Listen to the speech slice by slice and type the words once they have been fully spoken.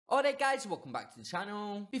Alright guys, welcome back to the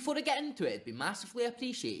channel. Before I get into it, it'd be massively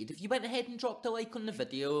appreciated if you went ahead and dropped a like on the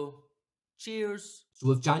video. Cheers. So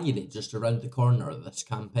with January just around the corner of this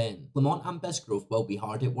campaign, Clement and Bisgrove will be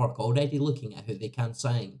hard at work already looking at who they can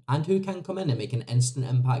sign, and who can come in and make an instant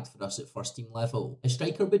impact for us at first team level. A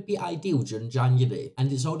striker would be ideal during January,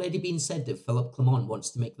 and it's already been said that Philip Clement wants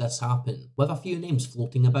to make this happen, with a few names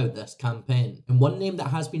floating about this campaign. And one name that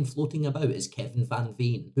has been floating about is Kevin van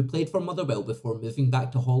Veen, who played for Motherwell before moving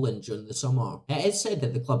back to Holland during the summer. It is said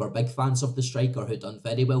that the club are big fans of the striker who done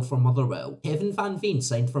very well for Motherwell. Kevin van Veen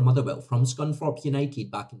signed for Motherwell from Scunthorpe United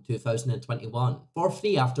back in 2021 for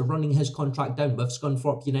free after running his contract down with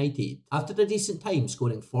Scunthorpe United, after a decent time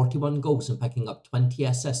scoring 41 goals and picking up 20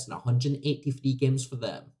 assists in 183 games for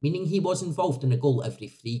them, meaning he was involved in a goal every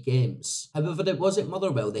 3 games. However, it was at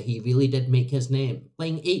Motherwell that he really did make his name,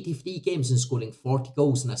 playing 83 games and scoring 40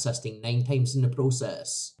 goals and assisting 9 times in the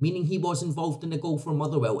process, meaning he was involved in a goal for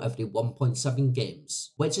Motherwell every 1.7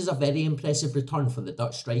 games, which is a very impressive return for the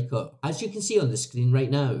Dutch striker. As you can see on the screen right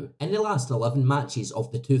now, in the last 11 matches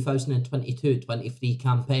of the 2022-23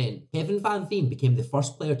 campaign, Kevin van Veen became the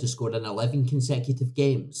first player to score in 11 consecutive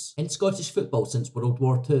games in Scottish football since World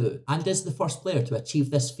War II, and is the first player to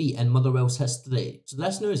achieve this feat in Motherwell's history. So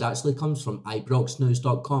this news actually comes from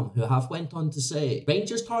ibroxnews.com, who have went on to say,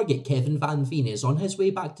 Rangers target Kevin van Veen is on his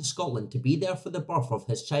way back to Scotland to be there for the birth of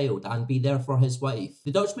his child and be there for his wife.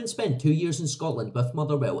 The Dutchman spent 2 years in Scotland with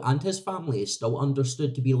Motherwell, and his family is still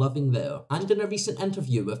understood to be living there. And in a recent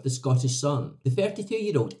interview with the Scottish Sun, the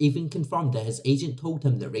 32-year-old even confirmed that his agent told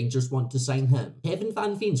him that Rangers want to sign him. Kevin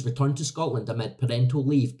van Veen's return to Scotland amid parental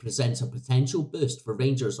leave presents a potential boost for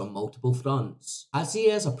Rangers on multiple fronts, as he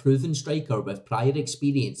is a proven striker with prior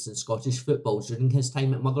experience in Scottish football during his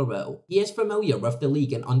time at Motherwell. He is familiar with the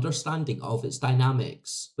league and understanding of its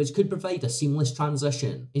dynamics, which could provide a seamless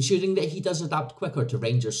transition, ensuring that he does adapt quicker to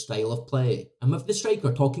Rangers' style of play. And with the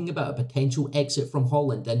striker talking about a potential exit from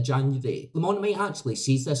Holland in January, Clement might actually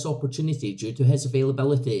seize this opportunity due to his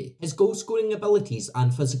availability. His goal-scoring abilities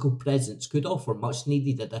and physical presence could offer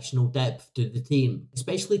much-needed additional depth to the team,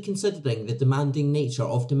 especially considering the demanding nature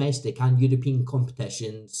of domestic and European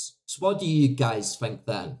competitions. So what do you guys think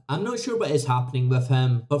then? I'm not sure what is happening with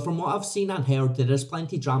him, but from what I've seen and heard, there is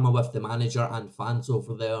plenty drama with the manager and fans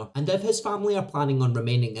over there. And if his family are planning on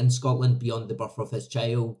remaining in Scotland beyond the birth of his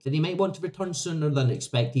child, then he might want to return sooner than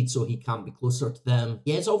expected so he can be closer to them.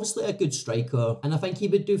 He is obviously a good striker, and I think he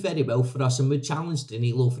would do very well for us and would challenge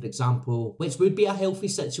Danilo, for example, which would be a healthy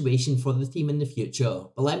situation for the team in the future.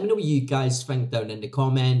 But let me know what you guys think down in the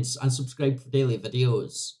comments, and subscribe for daily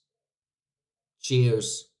videos.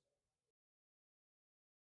 Cheers.